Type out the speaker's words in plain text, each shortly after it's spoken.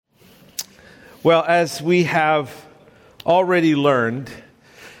Well, as we have already learned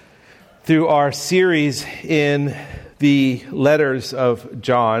through our series in the letters of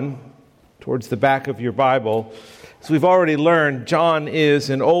John, towards the back of your Bible, as we've already learned, John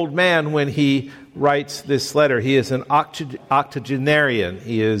is an old man when he writes this letter. He is an octogenarian.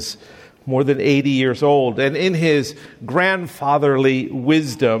 He is more than 80 years old. And in his grandfatherly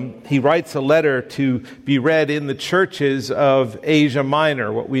wisdom, he writes a letter to be read in the churches of Asia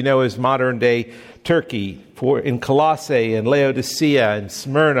Minor, what we know as modern-day Turkey, in Colossae and Laodicea and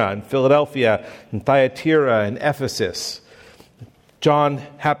Smyrna and Philadelphia and Thyatira and Ephesus. John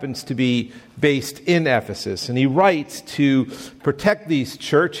happens to be based in Ephesus, and he writes to protect these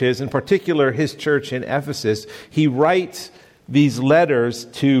churches, in particular his church in Ephesus. He writes these letters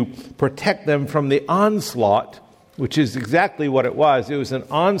to protect them from the onslaught, which is exactly what it was. It was an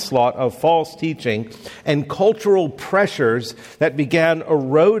onslaught of false teaching and cultural pressures that began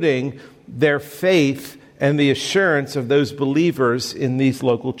eroding their faith and the assurance of those believers in these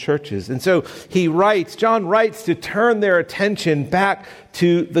local churches. And so John writes to turn their attention back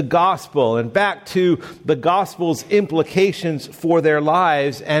to the gospel and back to the gospel's implications for their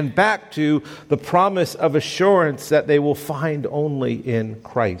lives and back to the promise of assurance that they will find only in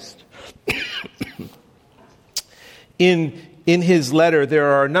Christ. In his letter, there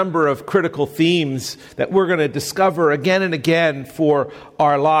are a number of critical themes that we're going to discover again and again for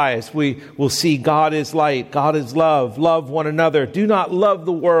our lives. We will see God is light, God is love, love one another, do not love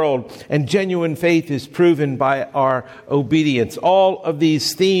the world, and genuine faith is proven by our obedience. All of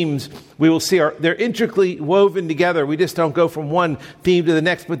these themes we will see they're intricately woven together. We just don't go from one theme to the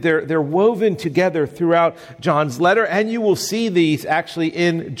next, but they're woven together throughout John's letter, and you will see these actually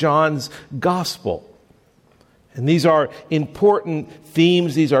in John's gospel. And these are important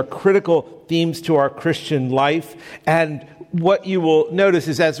themes. These are critical themes to our Christian life. And what you will notice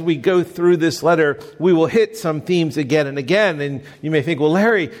is as we go through this letter, we will hit some themes again and again. And you may think, well,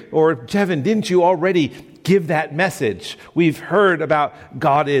 Larry or Jevin, didn't you already give that message? We've heard about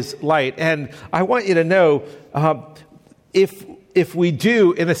God is light. And I want you to know, if we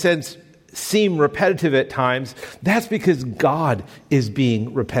do, in a sense, seem repetitive at times, that's because God is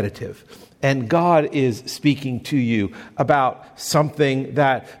being repetitive. And God is speaking to you about something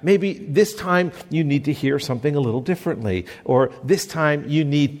that maybe this time you need to hear something a little differently, or this time you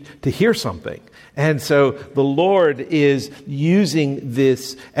need to hear something. And so the Lord is using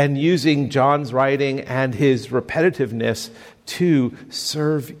this and using John's writing and his repetitiveness to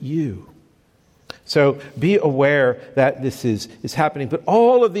serve you. So be aware that this is happening. But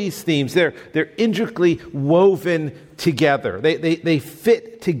all of these themes, they're intricately woven together. They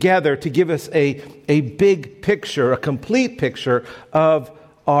fit together to give us a big picture, a complete picture of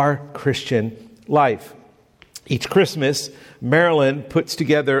our Christian life. Each Christmas, Marilyn puts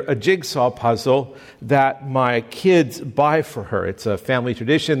together a jigsaw puzzle that my kids buy for her. It's a family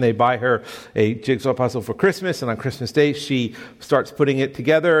tradition. They buy her a jigsaw puzzle for Christmas, and on Christmas Day, she starts putting it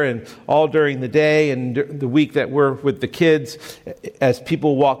together, and all during the day and the week that we're with the kids, as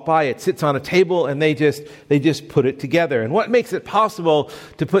people walk by, it sits on a table, and they just put it together. And what makes it possible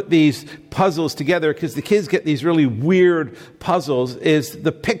to put these puzzles together, because the kids get these really weird puzzles, is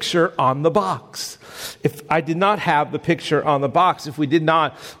the picture on the box. If I did not have the picture on the box, if we did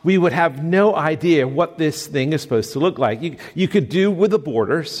not, we would have no idea what this thing is supposed to look like. You could do with the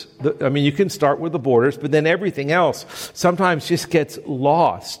borders. You can start with the borders, but then everything else sometimes just gets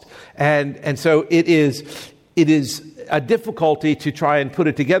lost. And so it is a difficulty to try and put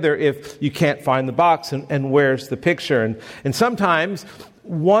it together if you can't find the box and where's the picture. And sometimes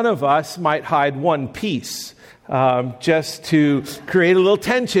one of us might hide one piece. Just to create a little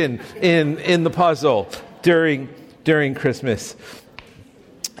tension in the puzzle during Christmas.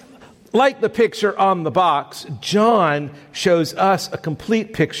 Like the picture on the box, John shows us a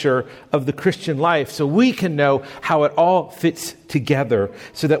complete picture of the Christian life so we can know how it all fits together,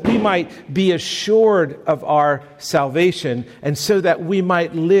 so that we might be assured of our salvation and so that we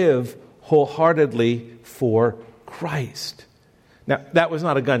might live wholeheartedly for Christ. Now, that was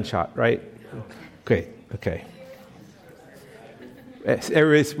not a gunshot, right? Okay.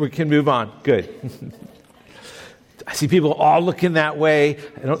 We can move on. Good. I see people all looking that way.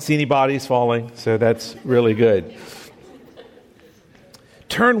 I don't see any bodies falling, so that's really good.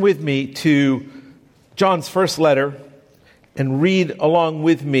 Turn with me to John's first letter and read along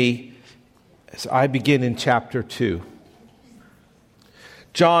with me as I begin in chapter 2.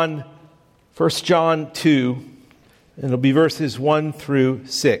 1 John 2, and it'll be verses 1 through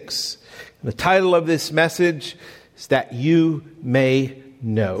 6. And the title of this message is That You May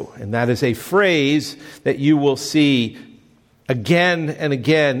Know. And that is a phrase that you will see again and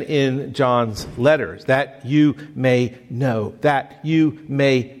again in John's letters, that you may know, that you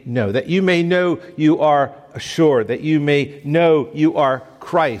may know, that you may know you are assured, that you may know you are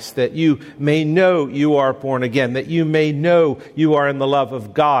Christ, that you may know you are born again, that you may know you are in the love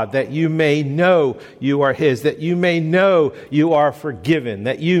of God, that you may know you are His, that you may know you are forgiven,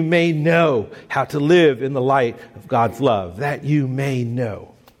 that you may know how to live in the light of God's love, that you may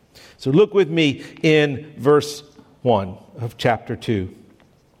know. So look with me in verse 1 of chapter 2.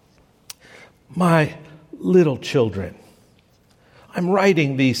 My little children, I'm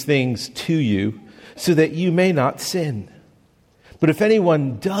writing these things to you so that you may not sin. But if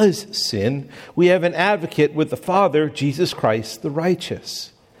anyone does sin, we have an advocate with the Father, Jesus Christ the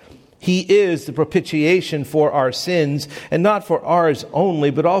righteous. He is the propitiation for our sins, and not for ours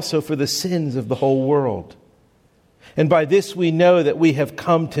only, but also for the sins of the whole world. And by this we know that we have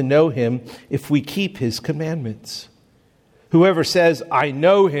come to know Him if we keep His commandments. Whoever says, I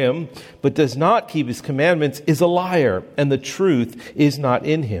know Him, but does not keep His commandments is a liar, and the truth is not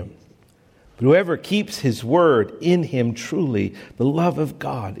in him. But whoever keeps His word, in him truly the love of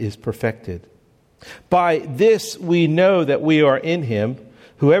God is perfected. By this we know that we are in Him.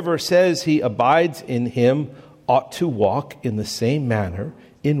 Whoever says he abides in Him ought to walk in the same manner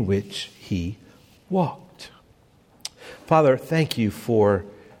in which He walked. Father, thank you for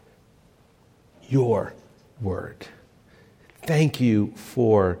your word. Thank you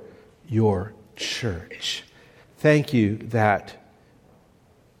for your church. Thank you that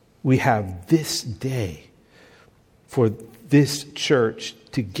we have this day for this church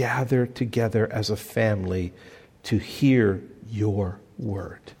to gather together as a family to hear your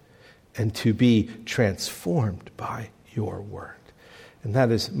word and to be transformed by your word. And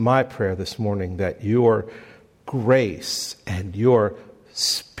that is my prayer this morning, that your grace and your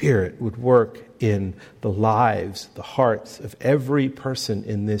Spirit would work in the lives, the hearts of every person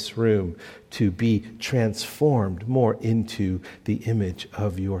in this room to be transformed more into the image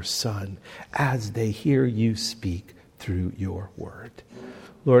of your Son as they hear you speak through your word.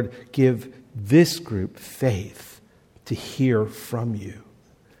 Lord, give this group faith to hear from you,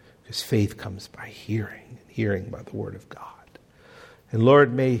 because faith comes by hearing, and hearing by the word of God. And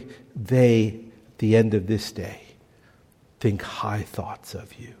Lord, may they, at the end of this day, think high thoughts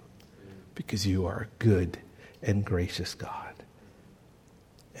of you, because you are a good and gracious God.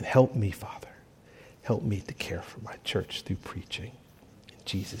 And help me, Father. Help me to care for my church through preaching. In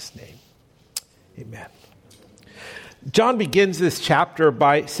Jesus' name, amen. John begins this chapter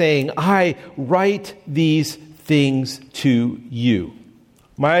by saying, I write these things to you.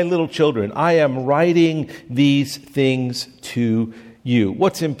 My little children, I am writing these things to you.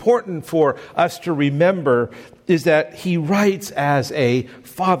 What's important for us to remember is that he writes as a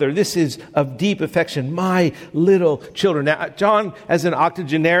father. This is of deep affection. My little children. Now, John, as an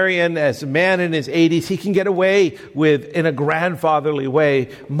octogenarian, as a man in his 80s, he can get away with, in a grandfatherly way,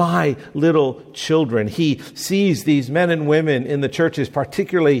 my little children. He sees these men and women in the churches,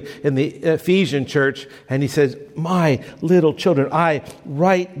 particularly in the Ephesian church, and he says, my little children, I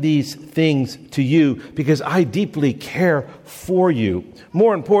write these things to you because I deeply care for you.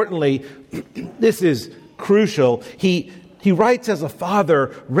 More importantly, this is crucial. He writes as a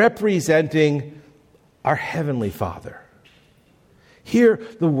father representing our Heavenly Father. Hear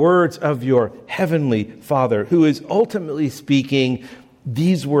the words of your Heavenly Father, who is ultimately speaking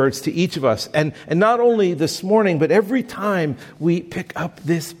these words to each of us. And not only this morning, but every time we pick up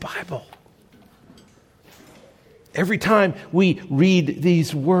this Bible. Every time we read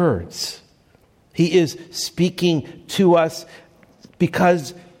these words, He is speaking to us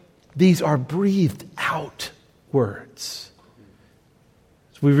because these are breathed out words.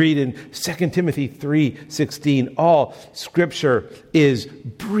 As we read in 2 Timothy 3:16, all Scripture is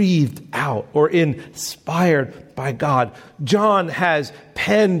breathed out or inspired by God. John has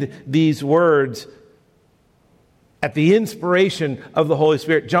penned these words at the inspiration of the Holy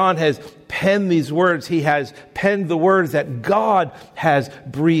Spirit. John has penned these words. He has penned the words that God has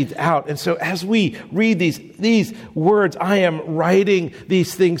breathed out. And so as we read these words, I am writing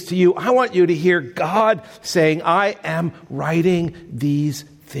these things to you. I want you to hear God saying, I am writing these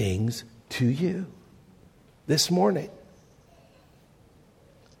things to you this morning.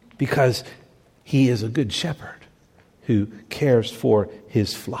 Because He is a good shepherd who cares for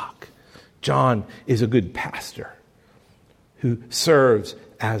His flock. John is a good pastor who serves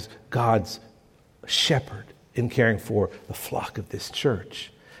as God's shepherd in caring for the flock of this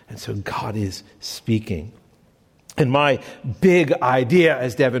church. And so God is speaking. And my big idea,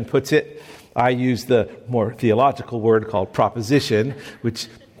 as Devin puts it, I use the more theological word called proposition, which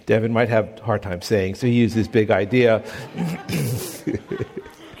Devin might have a hard time saying, so he used this big idea.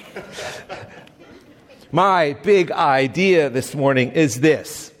 My big idea this morning is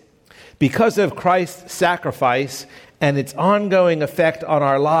this. Because of Christ's sacrifice and its ongoing effect on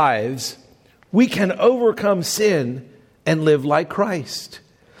our lives, we can overcome sin and live like Christ.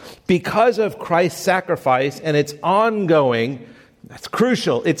 Because of Christ's sacrifice and its ongoing, that's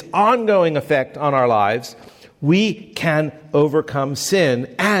crucial, its ongoing effect on our lives, we can overcome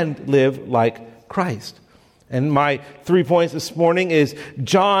sin and live like Christ. And my 3 points this morning is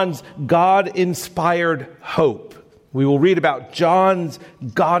John's God-inspired hope. We will read about John's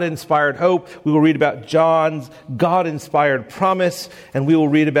God-inspired hope. We will read about John's God-inspired promise. And we will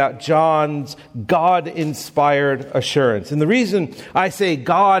read about John's God-inspired assurance. And the reason I say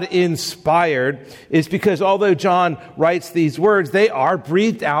God-inspired is because although John writes these words, they are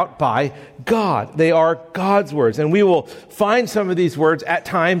breathed out by God. They are God's words. And we will find some of these words at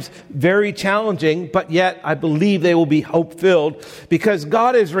times very challenging, but yet I believe they will be hope-filled because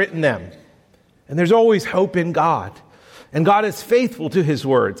God has written them. And there's always hope in God. And God is faithful to his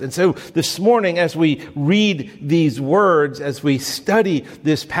words. And so this morning, as we read these words, as we study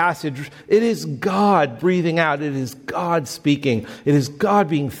this passage, it is God breathing out. It is God speaking. It is God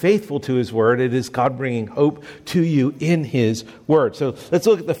being faithful to his word. It is God bringing hope to you in his word. So let's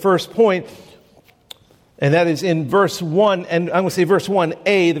look at the first point. And that is in verse 1. And I'm going to say verse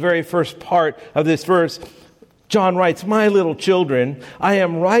 1a, the very first part of this verse. John writes, "My little children, I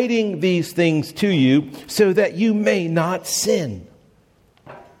am writing these things to you so that you may not sin."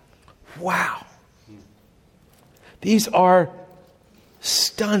 Wow. These are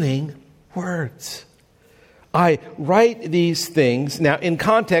stunning words. I write these things. Now, in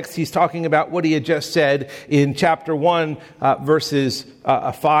context, he's talking about what he had just said in chapter 1, verses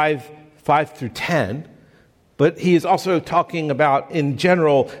 5 through 10. But he is also talking about, in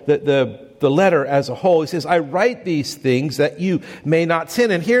general, the letter as a whole. He says, I write these things that you may not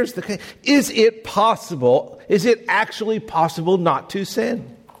sin. And here's the thing. Is it possible? Is it actually possible not to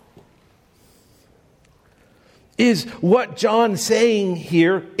sin? Is what John's saying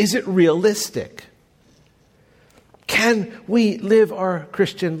here, is it realistic? Can we live our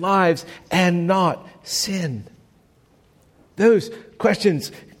Christian lives and not sin? Those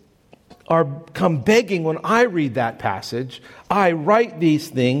questions come begging when I read that passage. I write these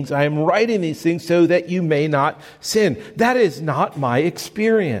things. I am writing these things so that you may not sin. That is not my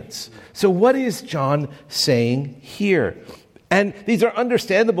experience. So what is John saying here? And these are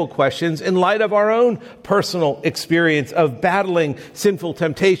understandable questions in light of our own personal experience of battling sinful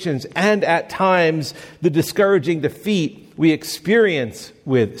temptations and at times the discouraging defeat we experience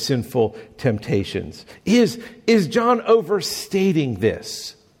with sinful temptations. Is John overstating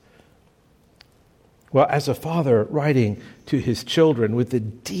this? Well, as a father writing to his children with the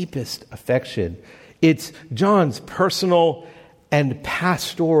deepest affection, it's John's personal and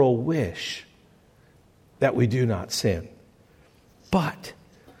pastoral wish that we do not sin. But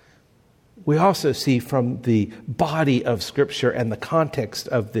we also see from the body of Scripture and the context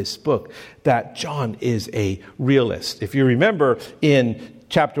of this book that John is a realist. If you remember in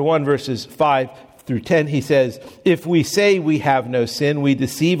chapter 1, verses 5 through 10, he says, if we say we have no sin, we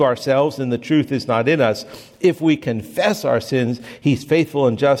deceive ourselves and the truth is not in us. If we confess our sins, he's faithful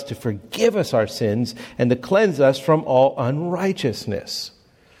and just to forgive us our sins and to cleanse us from all unrighteousness.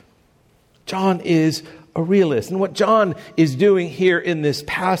 John is a realist. And what John is doing here in this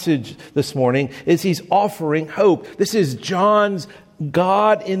passage this morning is he's offering hope. This is John's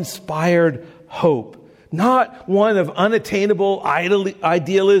God-inspired hope. Not one of unattainable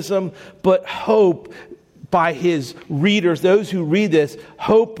idealism, but hope by his readers, those who read this,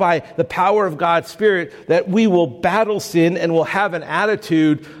 hope by the power of God's Spirit that we will battle sin and will have an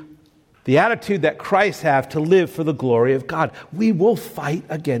attitude, the attitude that Christ have to live for the glory of God. We will fight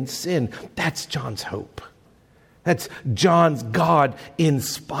against sin. That's John's hope. That's John's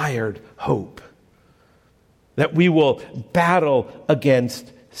God-inspired hope. That we will battle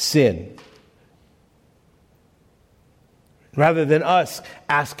against sin. Rather than us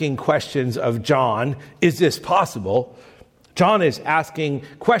asking questions of John, is this possible? John is asking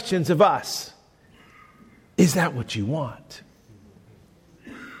questions of us. Is that what you want?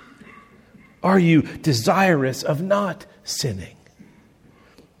 Are you desirous of not sinning?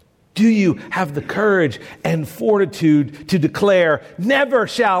 Do you have the courage and fortitude to declare, never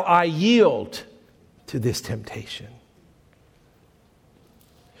shall I yield to this temptation?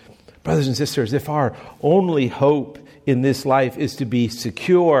 Brothers and sisters, if our only hope in this life is to be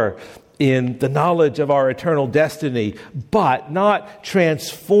secure in the knowledge of our eternal destiny, but not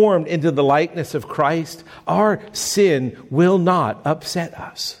transformed into the likeness of Christ, our sin will not upset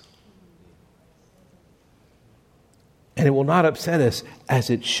us. And it will not upset us as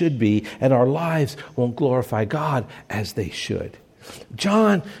it should be, and our lives won't glorify God as they should.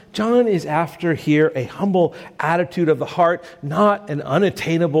 John is after here a humble attitude of the heart, not an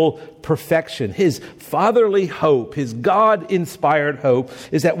unattainable perfection. His fatherly hope, his God-inspired hope,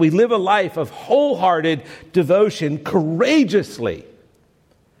 is that we live a life of wholehearted devotion, courageously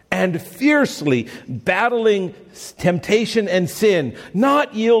and fiercely battling temptation and sin,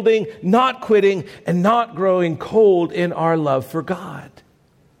 not yielding, not quitting, and not growing cold in our love for God.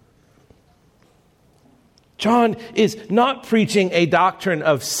 John is not preaching a doctrine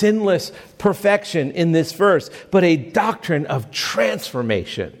of sinless perfection in this verse, but a doctrine of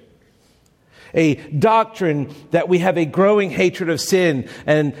transformation. A doctrine that we have a growing hatred of sin,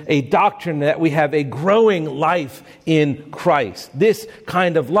 and a doctrine that we have a growing life in Christ. This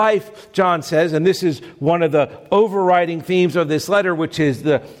kind of life, John says, and this is one of the overriding themes of this letter, which is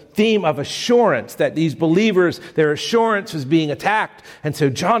the theme of assurance, that these believers, their assurance was being attacked. And so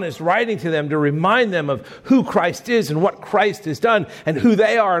John is writing to them to remind them of who Christ is and what Christ has done and who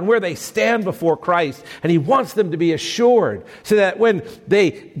they are and where they stand before Christ. And he wants them to be assured so that when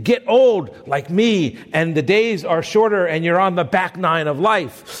they get old like me and the days are shorter and you're on the back nine of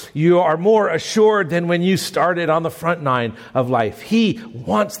life, you are more assured than when you started on the front nine of life. He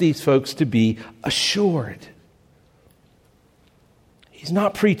wants these folks to be assured. He's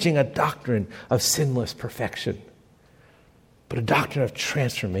not preaching a doctrine of sinless perfection, but a doctrine of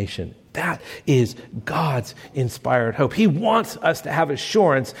transformation. That is God's inspired hope. He wants us to have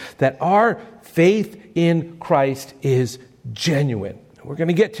assurance that our faith in Christ is genuine. We're going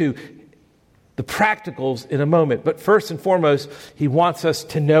to get to the practicals in a moment, but first and foremost, he wants us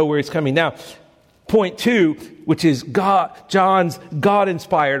to know where he's coming. Now, point 2, which is John's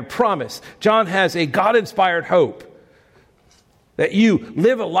God-inspired promise. John has a God-inspired hope that you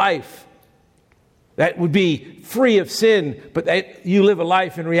live a life that would be free of sin, but that you live a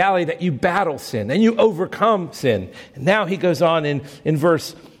life in reality that you battle sin and you overcome sin. And now he goes on in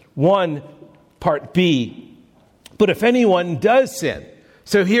verse 1, part B. But if anyone does sin,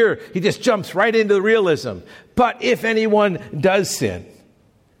 so here he just jumps right into the realism. But if anyone does sin,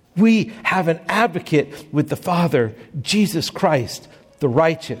 we have an advocate with the Father, Jesus Christ, the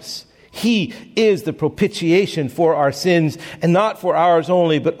righteous. He is the propitiation for our sins, and not for ours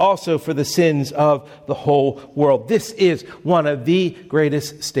only, but also for the sins of the whole world. This is one of the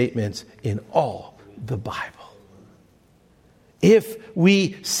greatest statements in all the Bible. If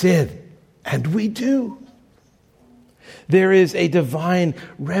we sin, and we do, there is a divine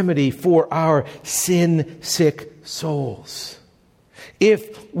remedy for our sin-sick souls.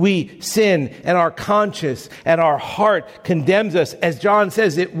 If we sin and our conscience and our heart condemns us, as John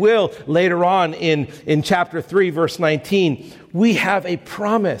says it will later on in chapter 3, verse 19, we have a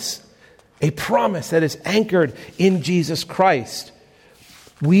promise that is anchored in Jesus Christ.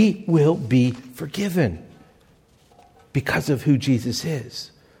 We will be forgiven because of who Jesus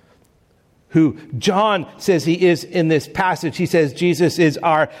is. Who John says he is in this passage. He says Jesus is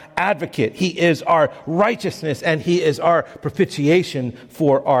our advocate. He is our righteousness, and he is our propitiation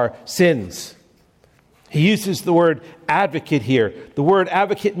for our sins. He uses the word advocate here. The word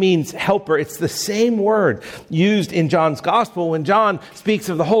advocate means helper. It's the same word used in John's gospel when John speaks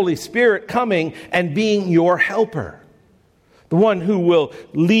of the Holy Spirit coming and being your helper. The one who will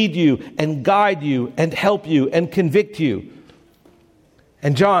lead you and guide you and help you and convict you.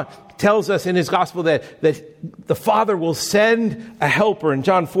 And John tells us in his gospel that the Father will send a helper in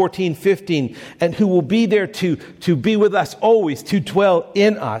John 14:15, and who will be there to be with us always, to dwell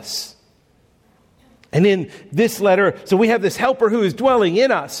in us. And in this letter, so we have this helper who is dwelling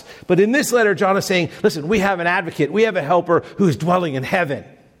in us. But in this letter, John is saying, listen, we have an advocate. We have a helper who is dwelling in heaven.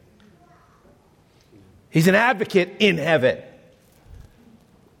 He's an advocate in heaven.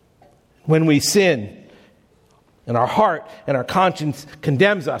 When we sin, and our heart and our conscience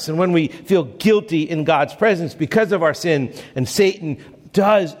condemns us, and when we feel guilty in God's presence because of our sin, and Satan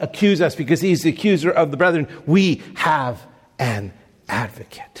does accuse us because he's the accuser of the brethren, we have an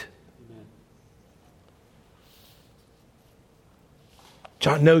advocate.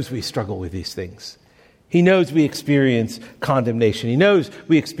 John knows we struggle with these things. He knows we experience condemnation. He knows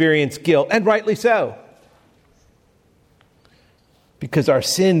we experience guilt, and rightly so. Because our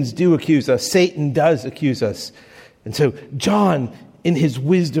sins do accuse us. Satan does accuse us. And so John, in his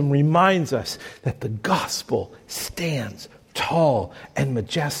wisdom, reminds us that the gospel stands tall and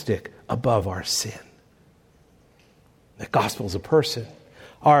majestic above our sin. The gospel is a person,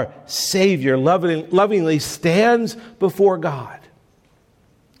 our Savior, lovingly stands before God,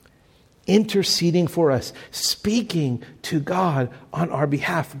 interceding for us, speaking to God on our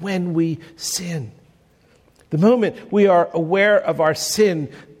behalf when we sin. The moment we are aware of our sin,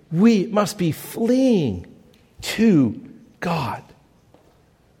 we must be fleeing to God,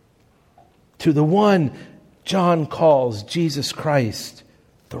 to the one John calls Jesus Christ,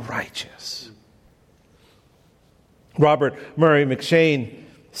 the righteous. Robert Murray McShane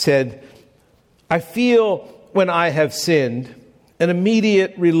said, "I feel when I have sinned an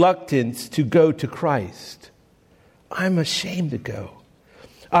immediate reluctance to go to Christ. I'm ashamed to go.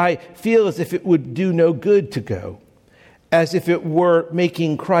 I feel as if it would do no good to go, as if it were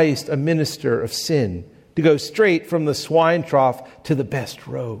making Christ a minister of sin, to go straight from the swine trough to the best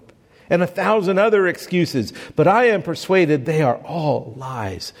robe, and 1,000 other excuses, but I am persuaded they are all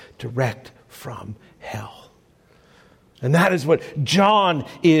lies direct from hell." And that is what John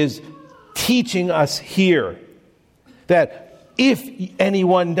is teaching us here, that if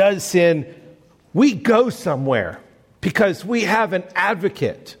anyone does sin, we go somewhere because we have an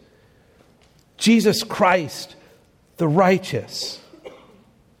advocate, Jesus Christ, the righteous.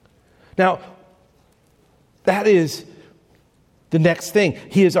 Now, that is the next thing.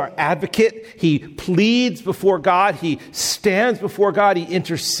 He is our advocate. He pleads before God. He stands before God. He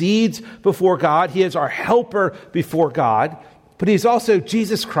intercedes before God. He is our helper before God. But he's also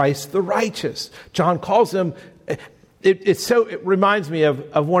Jesus Christ, the righteous. John calls him, it reminds me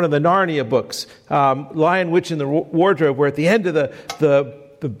of one of the Narnia books, Lion, Witch, and the Wardrobe, where at the end of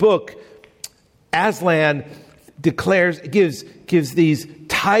the book, Aslan gives these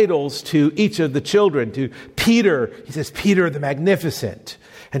titles to each of the children. To Peter, he says, Peter the Magnificent.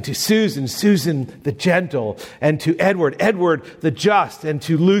 And to Susan, Susan the Gentle. And to Edward, Edward the Just. And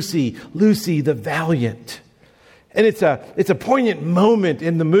to Lucy, Lucy the Valiant. And it's a poignant moment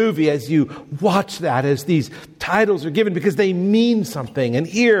in the movie as you watch that, as these titles are given, because they mean something. And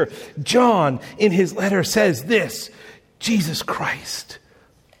here, John, in his letter, says this: Jesus Christ,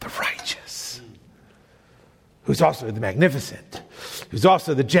 the righteous, who's also the magnificent, who's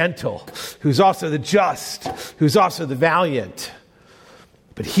also the gentle, who's also the just, who's also the valiant.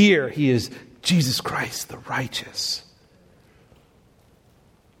 But here he is Jesus Christ, the righteous.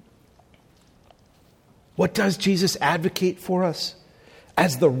 What does Jesus advocate for us?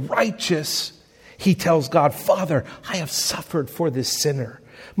 As the righteous, he tells God, Father, I have suffered for this sinner.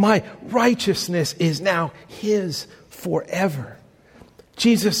 My righteousness is now his forever.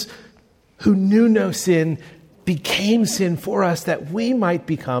 Jesus, who knew no sin, became sin for us that we might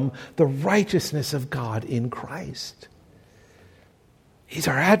become the righteousness of God in Christ. He's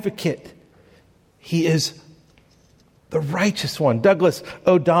our advocate. He is the righteous one. Douglas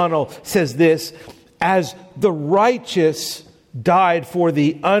O'Donnell says this: as the righteous died for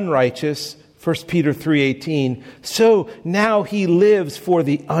the unrighteous, 1 Peter 3:18, so now he lives for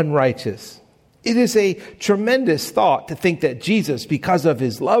the unrighteous. It is a tremendous thought to think that Jesus, because of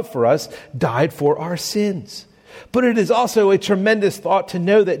his love for us, died for our sins. But it is also a tremendous thought to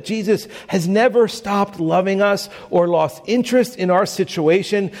know that Jesus has never stopped loving us or lost interest in our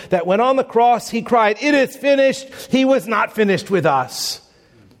situation, that when on the cross he cried, "It is finished," he was not finished with us.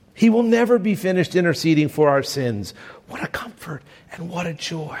 He will never be finished interceding for our sins. What a comfort and what a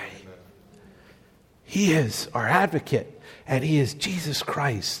joy. He is our advocate, and he is Jesus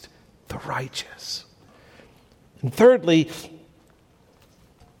Christ, the righteous. And thirdly,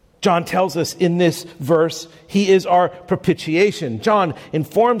 John tells us in this verse, he is our propitiation. John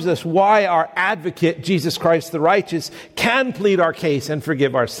informs us why our advocate, Jesus Christ the righteous, can plead our case and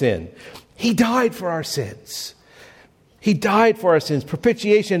forgive our sin. He died for our sins. He died for our sins.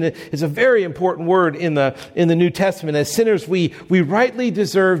 Propitiation is a very important word in the New Testament. As sinners, we rightly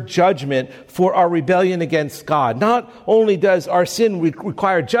deserve judgment for our rebellion against God. Not only does our sin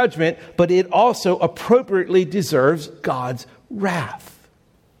require judgment, but it also appropriately deserves God's wrath.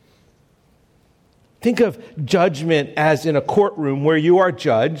 Think of judgment as in a courtroom where you are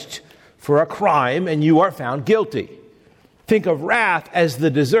judged for a crime and you are found guilty. Think of wrath as the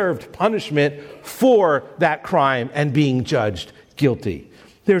deserved punishment for that crime and being judged guilty.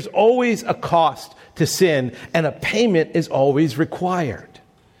 There's always a cost to sin, and a payment is always required.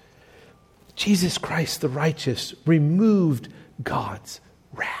 Jesus Christ the righteous removed God's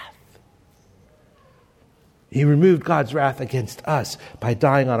wrath. He removed God's wrath against us by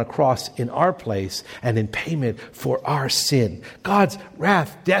dying on a cross in our place and in payment for our sin. God's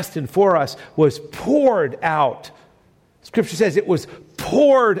wrath destined for us was poured out. Scripture says it was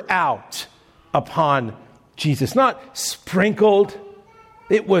poured out upon Jesus, not sprinkled.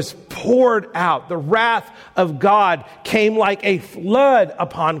 It was poured out. The wrath of God came like a flood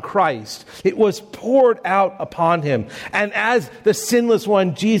upon Christ. It was poured out upon him. And as the sinless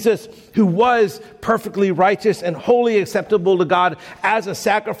one, Jesus, who was perfectly righteous and wholly acceptable to God as a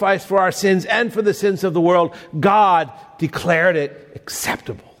sacrifice for our sins and for the sins of the world, God declared it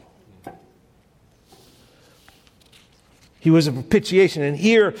acceptable. He was a propitiation. And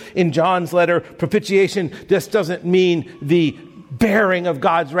here in John's letter, propitiation just doesn't mean the bearing of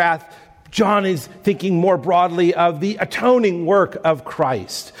God's wrath. John is thinking more broadly of the atoning work of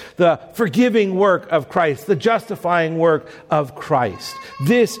Christ, the forgiving work of Christ, the justifying work of Christ.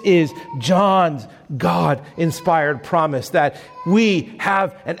 This is John's God-inspired promise that we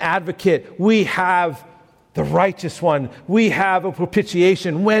have an advocate, we have the righteous one, we have a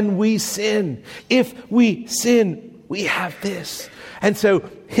propitiation when we sin. If we sin, we have this. And so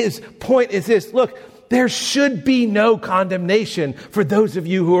his point is this: look, there should be no condemnation for those of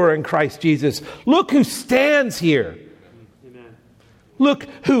you who are in Christ Jesus. Look who stands here. Amen. Look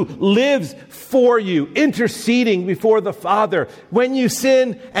who lives for you, interceding before the Father. When you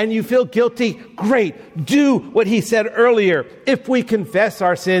sin and you feel guilty, great. Do what he said earlier. If we confess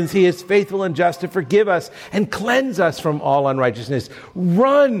our sins, he is faithful and just to forgive us and cleanse us from all unrighteousness.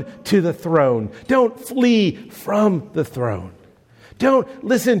 Run to the throne. Don't flee from the throne. Don't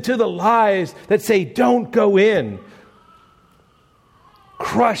listen to the lies that say, don't go in.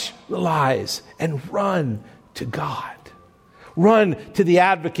 Crush the lies and run to God. Run to the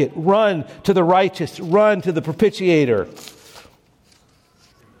advocate. Run to the righteous. Run to the propitiator.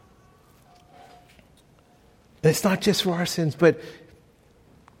 And it's not just for our sins, but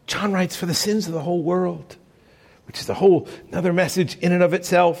John writes for the sins of the whole world, which is a whole another message in and of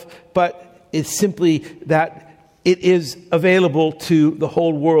itself, but it's simply that it is available to the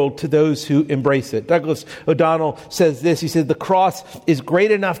whole world, to those who embrace it. Douglas O'Donnell says this. He said, the cross is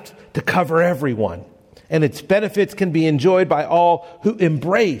great enough to cover everyone, and its benefits can be enjoyed by all who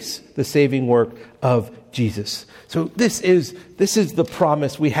embrace the saving work of Jesus. So this is the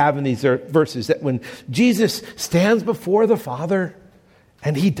promise we have in these verses, that when Jesus stands before the Father,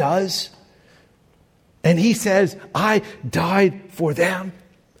 and he does, and he says, I died for them,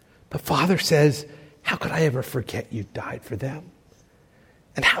 the Father says, how could I ever forget you died for them?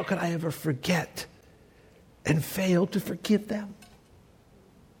 And how could I ever forget and fail to forgive them?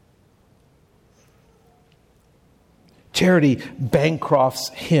 Charity Bancroft's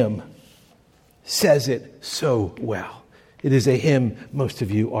hymn says it so well. It is a hymn most of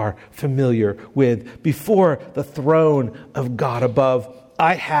you are familiar with. Before the throne of God above,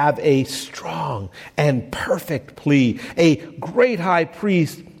 I have a strong and perfect plea, a great high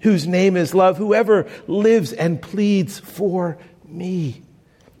priest whose name is love, whoever lives and pleads for me.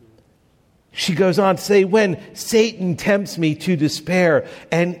 She goes on to say, when Satan tempts me to despair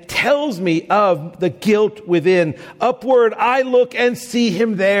and tells me of the guilt within, upward I look and see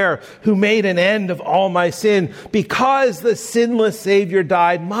him there who made an end of all my sin. Because the sinless Savior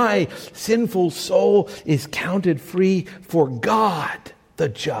died, my sinful soul is counted free, for God, the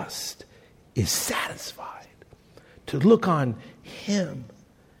just, is satisfied to look on him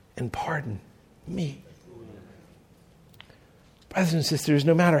and pardon me. Brothers and sisters,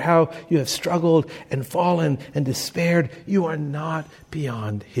 no matter how you have struggled and fallen and despaired, you are not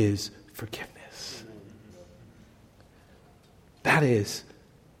beyond his forgiveness. That is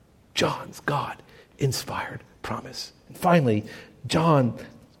John's God-inspired promise. And finally, John's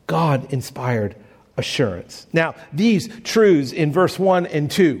God-inspired assurance. Now, these truths in verse 1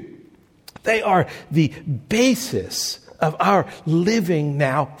 and 2, they are the basis of our living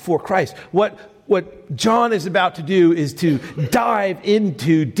now for Christ. What John is about to do is to dive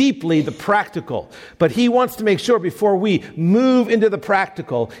into deeply the practical. But he wants to make sure before we move into the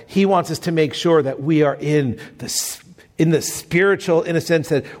practical, he wants us to make sure that we are in the spiritual, in a sense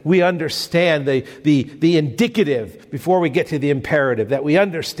that we understand the indicative before we get to the imperative, that we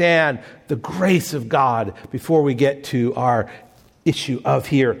understand the grace of God before we get to our issue of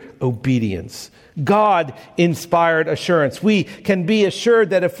here, obedience. God-inspired assurance. We can be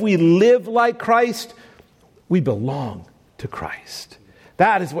assured that if we live like Christ, we belong to Christ.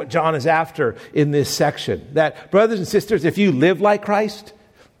 That is what John is after in this section. That, brothers and sisters, if you live like Christ,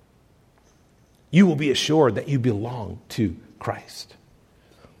 you will be assured that you belong to Christ.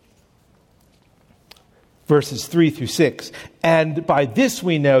 Verses 3 through 6. And by this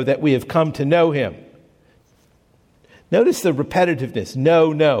we know that we have come to know him. Notice the repetitiveness.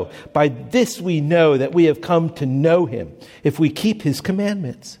 No. By this we know that we have come to know him, if we keep his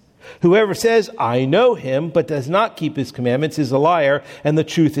commandments. Whoever says, I know him, but does not keep his commandments is a liar, and the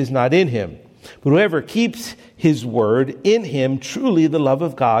truth is not in him. But whoever keeps his word, in him truly the love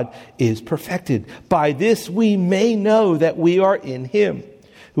of God is perfected. By this we may know that we are in him.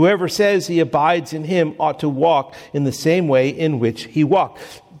 Whoever says he abides in him ought to walk in the same way in which he walked.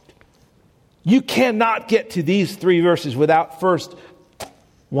 You cannot get to these 3 verses without first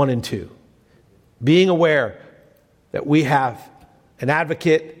 1 and 2. Being aware that we have an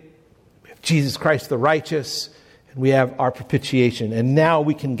advocate, we have Jesus Christ the righteous, and we have our propitiation. And now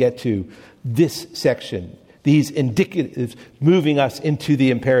we can get to this section, these indicatives moving us into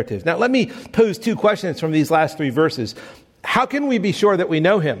the imperatives. Now let me pose 2 questions from these last 3 verses. How can we be sure that we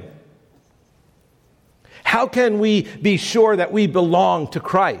know him? How can we be sure that we belong to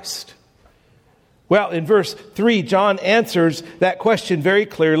Christ? Well, in verse 3, John answers that question very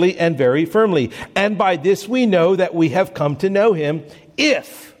clearly and very firmly. And by this we know that we have come to know him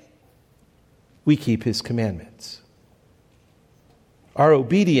if we keep his commandments. Our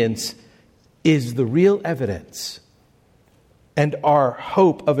obedience is the real evidence and our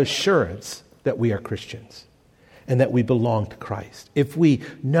hope of assurance that we are Christians and that we belong to Christ. If we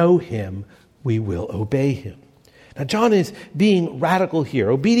know him, we will obey him. Now, John is being radical here.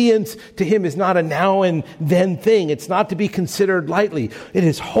 Obedience to him is not a now and then thing. It's not to be considered lightly. It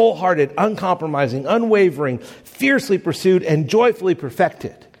is wholehearted, uncompromising, unwavering, fiercely pursued, and joyfully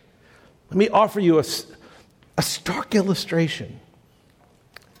perfected. Let me offer you a stark illustration.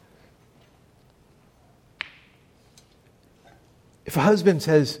 If a husband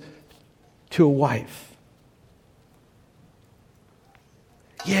says to a wife,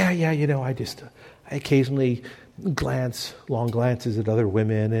 I occasionally glance long glances at other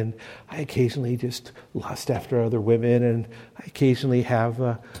women, and I occasionally just lust after other women, and I occasionally have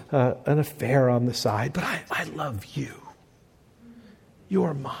an affair on the side, but I love you.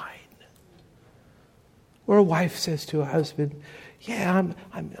 You're mine. Or a wife says to a husband, I'm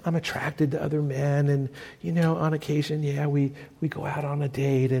attracted to other men, and on occasion, we go out on a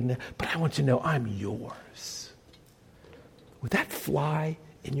date, but I want you to know I'm yours. Would that fly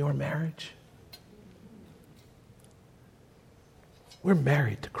in your marriage? We're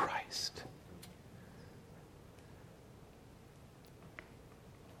married to Christ.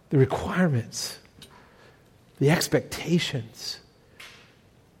 The requirements, the expectations,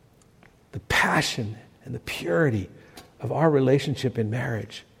 the passion and the purity of our relationship in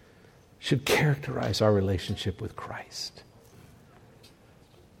marriage should characterize our relationship with Christ.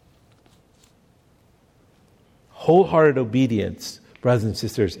 Wholehearted obedience, brothers and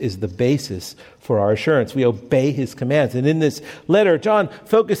sisters, is the basis for our assurance. We obey his commands. And in this letter, John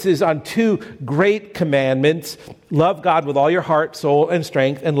focuses on 2 great commandments. Love God with all your heart, soul, and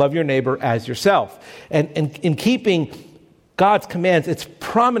strength, and love your neighbor as yourself. And in keeping God's commands, it's a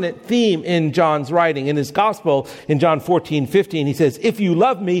prominent theme in John's writing. In his gospel, in John 14:15, he says, if you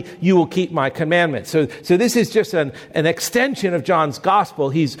love me, you will keep my commandments. So this is just an extension of John's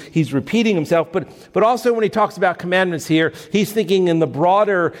gospel. He's repeating himself, but also when he talks about commandments here, he's thinking in the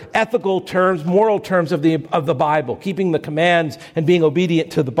broader ethical terms, moral terms of the Bible, keeping the commands and being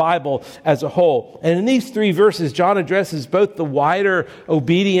obedient to the Bible as a whole. And in these 3 verses, John addresses both the wider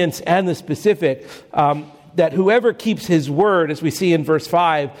obedience and the specific, that whoever keeps his word, as we see in verse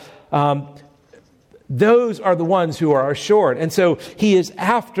 5, those are the ones who are assured. And so he is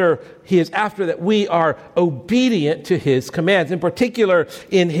after that we are obedient to his commands. In particular,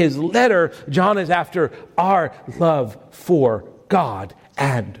 in his letter, John is after our love for God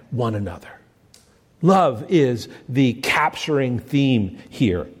and one another. Love is the capturing theme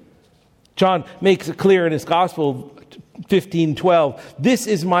here. John makes it clear in his gospel, 15:12, this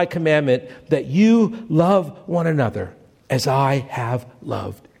is my commandment, that you love one another as I have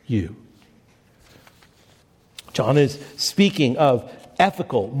loved you. John is speaking of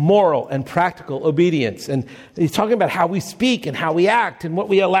ethical, moral, and practical obedience. And he's talking about how we speak and how we act and what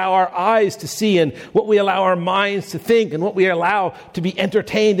we allow our eyes to see and what we allow our minds to think and what we allow to be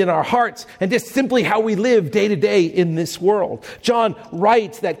entertained in our hearts and just simply how we live day to day in this world. John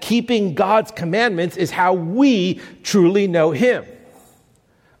writes that keeping God's commandments is how we truly know him.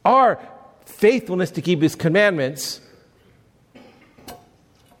 Our faithfulness to keep his commandments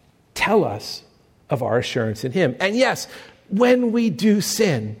tell us of our assurance in him. And yes, when we do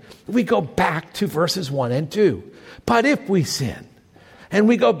sin, we go back to verses 1 and 2. But if we sin, and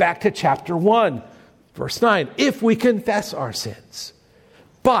we go back to chapter 1, verse 9, if we confess our sins.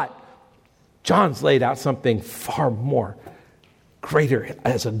 But John's laid out something far more greater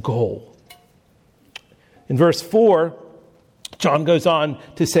as a goal. In verse 4, John goes on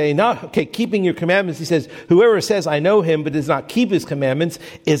to say, keeping your commandments, he says, whoever says, I know him, but does not keep his commandments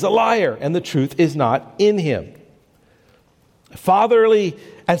is a liar, and the truth is not in him.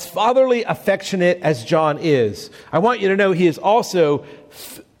 As fatherly affectionate as John is, I want you to know he is also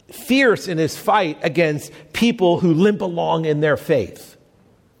fierce in his fight against people who limp along in their faith,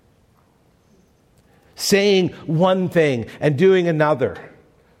 saying one thing and doing another.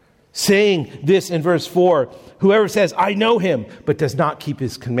 Saying this in verse 4, whoever says, I know him, but does not keep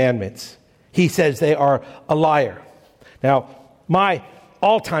his commandments, he says they are a liar. Now, my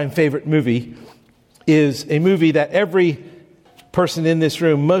all-time favorite movie is a movie that every person in this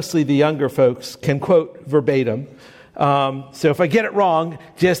room, mostly the younger folks, can quote verbatim. So if I get it wrong,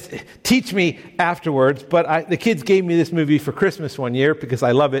 just teach me afterwards. But the kids gave me this movie for Christmas one year because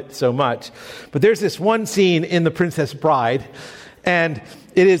I love it so much. But there's this one scene in The Princess Bride, and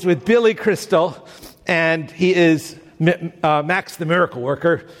it is with Billy Crystal, and he is Max the Miracle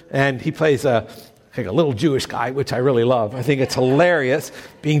Worker, and he plays a little Jewish guy, which I really love. I think it's hilarious.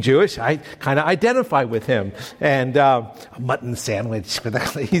 Being Jewish, I kind of identify with him. And a mutton sandwich.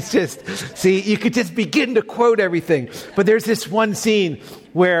 He's just, see, you could just begin to quote everything. But there's this one scene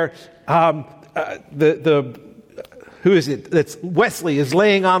where who is it? That's Wesley is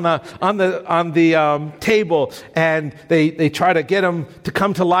laying on the table, and they try to get him to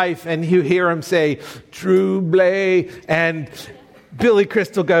come to life, and you hear him say, "Trouble," and Billy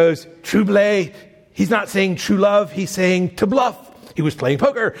Crystal goes, "Trouble." He's not saying true love, he's saying to bluff. He was playing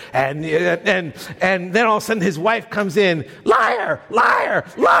poker, and then all of a sudden his wife comes in, liar, liar,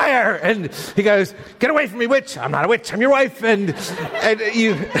 liar, and he goes, "Get away from me, witch! I'm not a witch, I'm your wife." And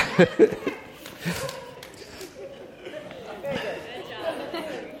you.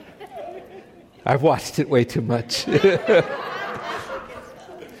 I've watched it way too much.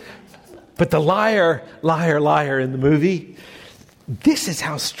 But the liar, liar, liar in the movie. This is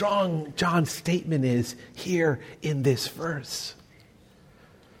how strong John's statement is here in this verse.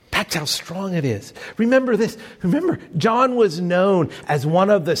 That's how strong it is. Remember this. Remember, John was known as one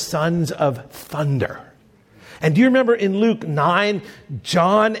of the sons of thunder. And do you remember in Luke 9,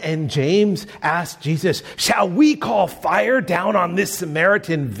 John and James asked Jesus, "Shall we call fire down on this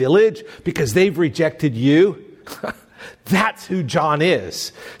Samaritan village because they've rejected you?" That's who John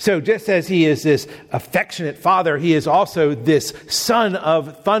is. So just as he is this affectionate father, he is also this son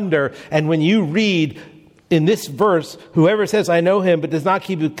of thunder. And when you read in this verse, whoever says, "I know him," but does not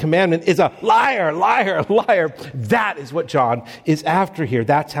keep the commandment is a liar, liar, liar. That is what John is after here.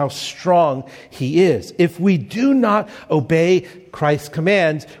 That's how strong he is. If we do not obey Christ's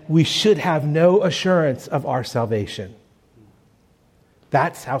commands, we should have no assurance of our salvation.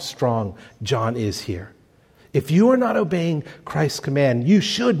 That's how strong John is here. If you are not obeying Christ's command, you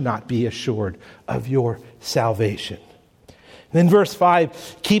should not be assured of your salvation. Then verse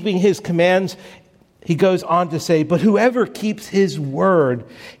 5, keeping his commands, he goes on to say, "But whoever keeps his word,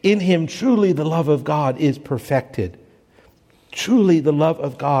 in him truly the love of God is perfected." Truly the love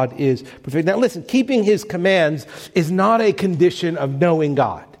of God is perfect. Now listen, keeping his commands is not a condition of knowing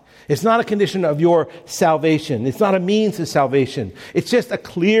God. It's not a condition of your salvation. It's not a means of salvation. It's just a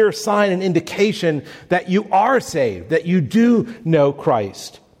clear sign and indication that you are saved, that you do know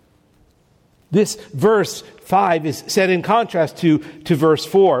Christ. This verse 5 is set in contrast to verse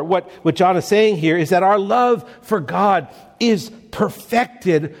 4. What John is saying here is that our love for God is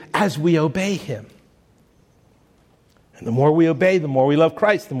perfected as we obey him. And the more we obey, the more we love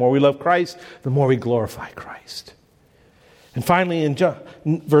Christ. The more we love Christ, the more we glorify Christ. And finally, in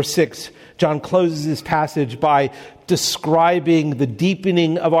verse 6, John closes this passage by describing the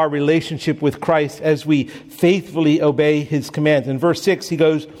deepening of our relationship with Christ as we faithfully obey his commands. In verse 6, he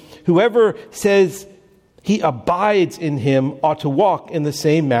goes, "Whoever says he abides in him ought to walk in the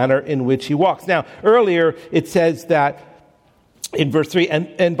same manner in which he walks." Now, earlier it says that in verse 3,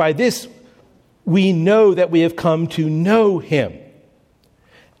 and by this we know that we have come to know him.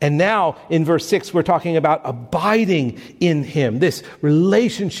 And now in verse 6, we're talking about abiding in him. This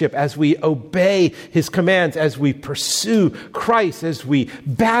relationship as we obey his commands, as we pursue Christ, as we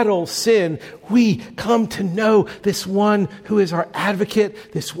battle sin, we come to know this one who is our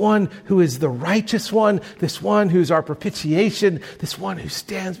advocate, this one who is the righteous one, this one who's our propitiation, this one who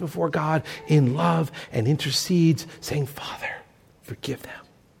stands before God in love and intercedes, saying, "Father, forgive them,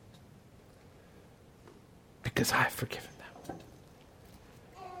 because I've forgiven them."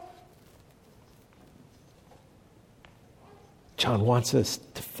 John wants us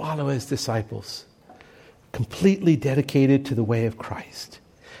to follow his disciples, completely dedicated to the way of Christ.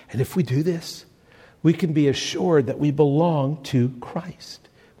 And if we do this, we can be assured that we belong to Christ,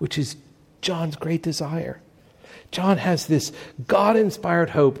 which is John's great desire. John has this God-inspired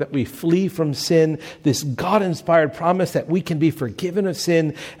hope that we flee from sin, this God-inspired promise that we can be forgiven of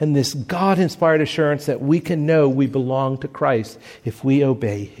sin, and this God-inspired assurance that we can know we belong to Christ if we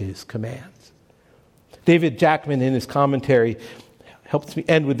obey his commands. David Jackman, in his commentary, helps me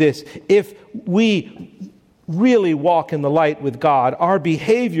end with this. If we really walk in the light with God, our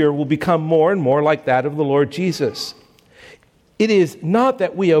behavior will become more and more like that of the Lord Jesus. It is not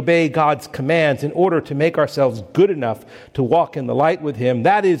that we obey God's commands in order to make ourselves good enough to walk in the light with him.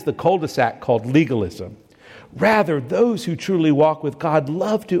 That is the cul-de-sac called legalism. Rather, those who truly walk with God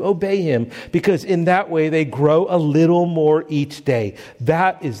love to obey him because in that way they grow a little more each day.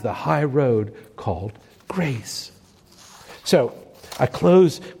 That is the high road called grace. So, I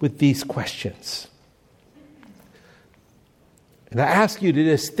close with these questions. And I ask you to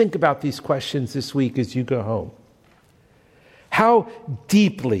just think about these questions this week as you go home. How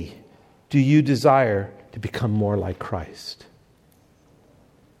deeply do you desire to become more like Christ?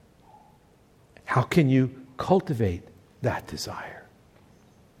 How can you cultivate that desire?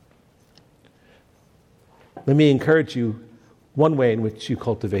 Let me encourage you one way in which you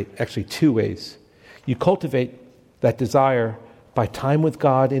cultivate, actually two ways. You cultivate that desire by time with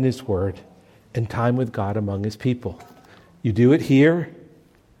God in his word and time with God among his people. You do it here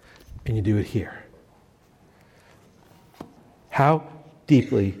and you do it here. How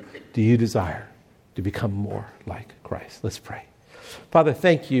deeply do you desire to become more like Christ? Let's pray. Father,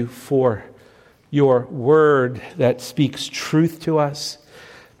 thank you for your word that speaks truth to us,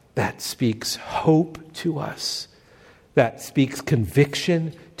 that speaks hope to us, that speaks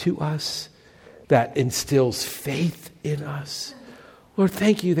conviction to us, that instills faith in us. Lord,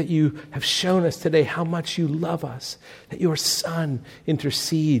 thank you that you have shown us today how much you love us, that your Son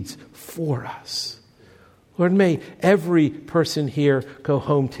intercedes for us. Lord, may every person here go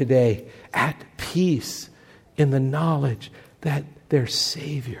home today at peace in the knowledge that their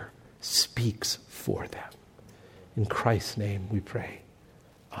Savior speaks for them. In Christ's name we pray.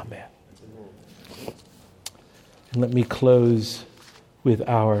 Amen. And let me close with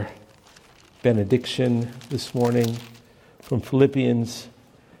our benediction this morning from Philippians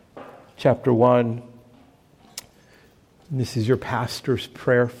chapter 1. And this is your pastor's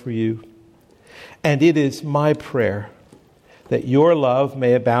prayer for you. And it is my prayer that your love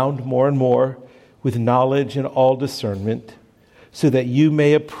may abound more and more with knowledge and all discernment, so that you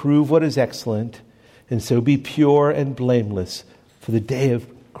may approve what is excellent, and so be pure and blameless for the day of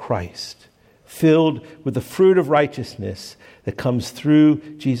Christ, filled with the fruit of righteousness that comes through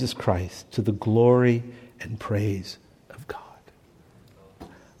Jesus Christ to the glory and praise of God.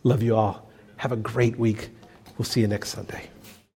 Love you all. Have a great week. We'll see you next Sunday.